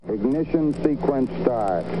Ignition sequence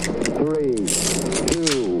start. 3,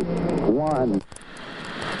 2, 1.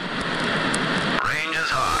 Range is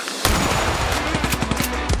hot.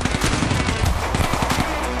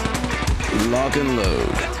 Lock and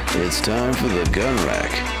load. It's time for the Gun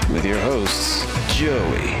Rack with your hosts,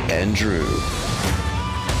 Joey and Drew.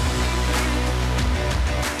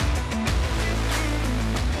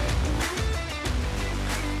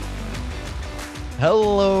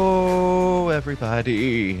 Hello,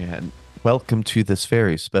 everybody, and welcome to this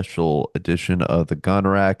very special edition of the Gun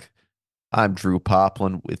Rack. I'm Drew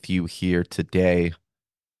Poplin with you here today,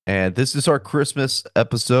 and this is our Christmas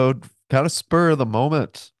episode, kind of spur of the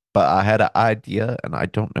moment, but I had an idea, and I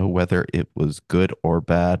don't know whether it was good or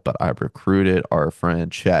bad, but I recruited our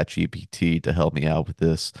friend ChatGPT to help me out with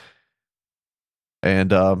this,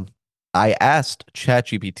 and I asked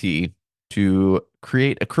ChatGPT to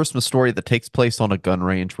create a Christmas story that takes place on a gun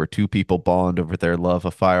range where two people bond over their love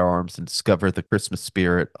of firearms and discover the Christmas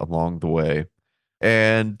spirit along the way.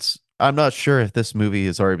 And I'm not sure if this movie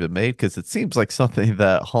has already been made because it seems like something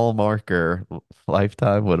that Hallmark or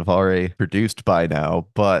Lifetime would have already produced by now,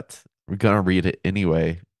 but we're going to read it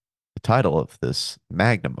anyway. The title of this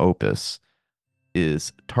magnum opus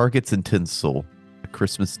is Targets and Tinsel, A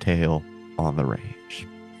Christmas Tale on the Range.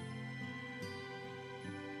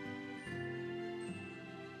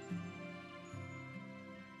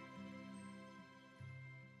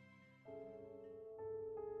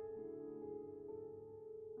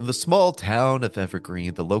 In the small town of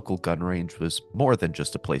Evergreen, the local gun range was more than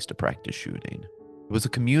just a place to practice shooting. It was a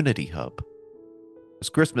community hub. As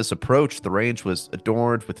Christmas approached, the range was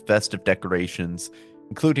adorned with festive decorations,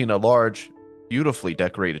 including a large, beautifully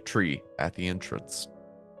decorated tree at the entrance.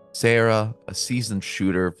 Sarah, a seasoned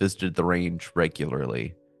shooter, visited the range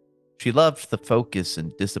regularly. She loved the focus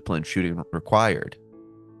and discipline shooting required.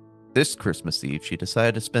 This Christmas Eve, she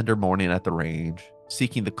decided to spend her morning at the range,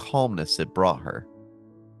 seeking the calmness it brought her.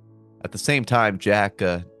 At the same time, Jack,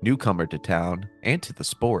 a newcomer to town and to the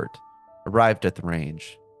sport, arrived at the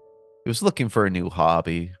range. He was looking for a new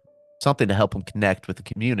hobby, something to help him connect with the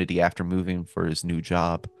community after moving for his new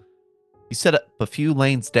job. He set up a few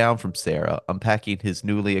lanes down from Sarah, unpacking his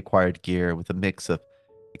newly acquired gear with a mix of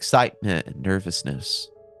excitement and nervousness.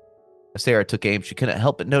 As Sarah took aim, she couldn't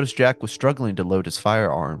help but notice Jack was struggling to load his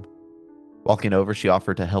firearm. Walking over, she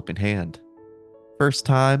offered a helping hand. "First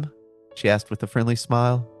time?" she asked with a friendly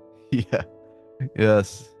smile. "Yeah,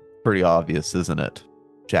 yes, pretty obvious, isn't it?"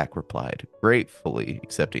 Jack replied, gratefully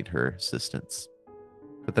accepting her assistance.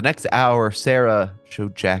 For the next hour, Sarah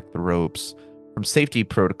showed Jack the ropes, from safety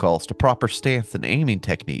protocols to proper stance and aiming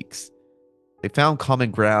techniques. They found common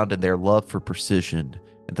ground in their love for precision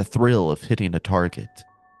and the thrill of hitting a target.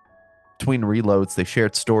 Between reloads, they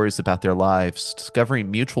shared stories about their lives, discovering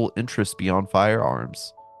mutual interests beyond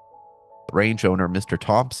firearms. The range owner, Mr.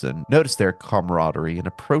 Thompson, noticed their camaraderie and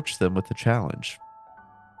approached them with a challenge.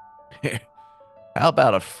 "How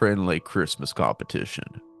about a friendly Christmas competition?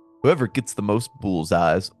 Whoever gets the most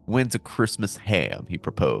bullseyes wins a Christmas ham," he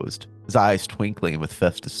proposed, his eyes twinkling with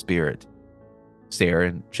festive spirit. Sarah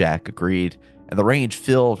and Jack agreed, and the range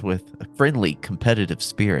filled with a friendly, competitive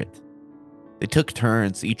spirit. They took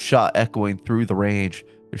turns, each shot echoing through the range,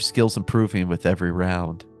 their skills improving with every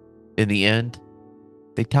round. In the end,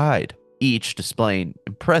 they tied, each displaying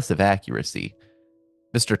impressive accuracy.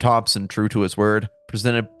 Mr. Thompson, true to his word,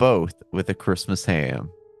 presented both with a Christmas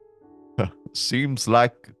ham. "Seems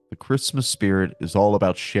like the Christmas spirit is all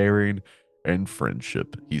about sharing and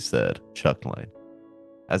friendship," he said, chuckling.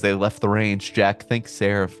 As they left the range, Jack thanked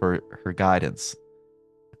Sarah for her guidance.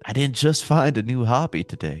 "I didn't just find a new hobby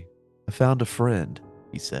today. I found a friend,"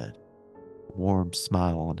 he said, a warm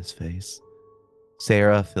smile on his face.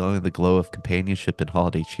 Sarah, feeling the glow of companionship and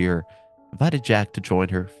holiday cheer, invited Jack to join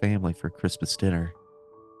her family for Christmas dinner.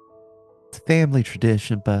 "It's a family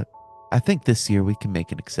tradition, but I think this year we can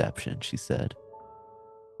make an exception," she said.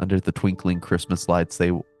 Under the twinkling Christmas lights,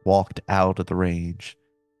 they walked out of the range,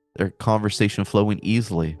 their conversation flowing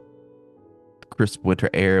easily. The crisp winter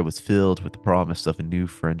air was filled with the promise of a new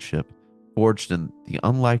friendship, forged in the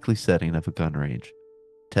unlikely setting of a gun range,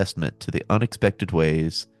 testament to the unexpected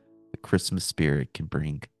ways the Christmas spirit can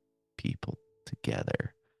bring people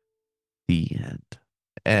together. The end.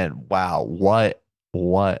 And wow,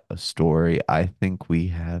 what a story. I think we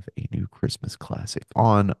have a new Christmas classic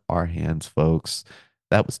on our hands, folks.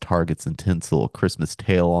 That was Targets and Tinsel, A Christmas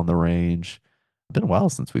Tale on the Range. It's been a while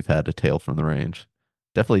since we've had a tale from the range.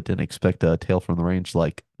 Definitely didn't expect a tale from the range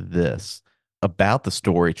like this. About the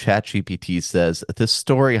story, ChatGPT says, "This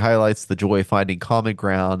story highlights the joy of finding common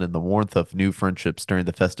ground and the warmth of new friendships during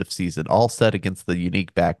the festive season, all set against the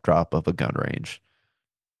unique backdrop of a gun range."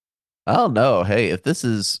 I don't know. Hey, if this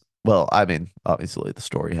is, well, I mean, obviously the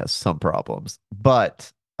story has some problems,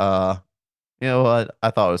 but you know what?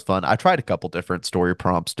 I thought it was fun. I tried a couple different story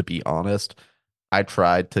prompts to be honest. I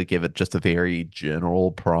tried to give it just a very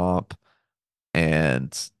general prompt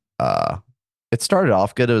and uh it started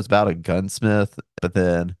off good. It was about a gunsmith, but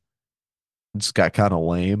then it just got kind of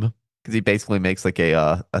lame because he basically makes like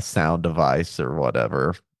a sound device or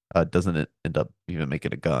whatever. Doesn't it end up even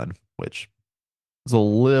making a gun, which is a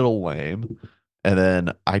little lame. And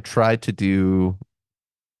then I tried to do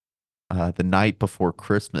the night before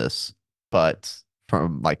Christmas, but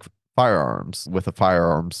from like firearms with a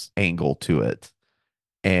firearms angle to it.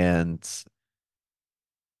 And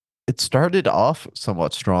it started off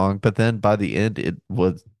somewhat strong, but then by the end, it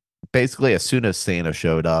was basically as soon as Santa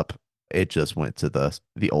showed up, it just went to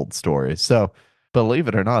the old story. So, believe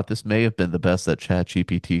it or not, this may have been the best that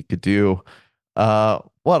ChatGPT could do.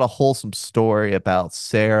 What a wholesome story about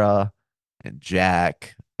Sarah and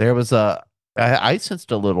Jack. There was I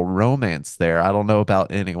sensed a little romance there. I don't know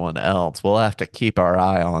about anyone else. We'll have to keep our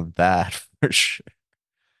eye on that for sure.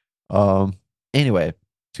 Um, anyway,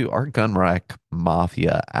 to our gun rack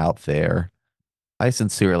mafia out there, I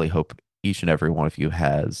sincerely hope each and every one of you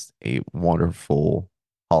has a wonderful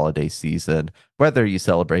holiday season, whether you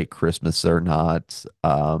celebrate Christmas or not.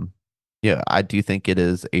 Yeah, I do think it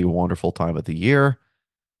is a wonderful time of the year,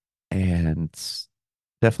 and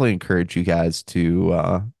definitely encourage you guys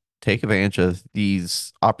to take advantage of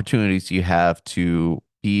these opportunities you have to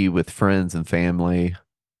be with friends and family.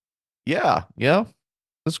 Yeah, yeah.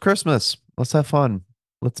 It's Christmas. Let's have fun.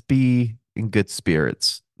 Let's be in good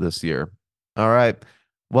spirits this year. All right.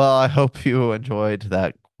 Well, I hope you enjoyed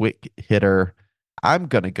that quick hitter. I'm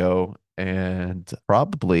going to go and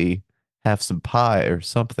probably have some pie or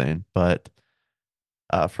something. But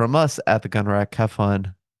from us at the Gun Rack, have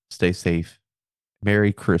fun, stay safe,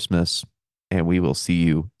 Merry Christmas, and we will see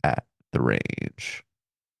you at the range.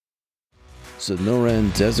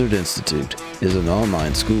 Sonoran Desert Institute is an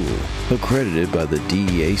online school accredited by the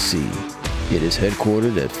DEAC. It is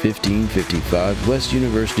headquartered at 1555 West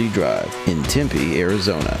University Drive in Tempe,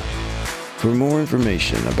 Arizona. For more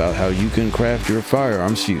information about how you can craft your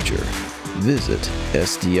firearms future, visit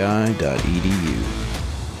sdi.edu.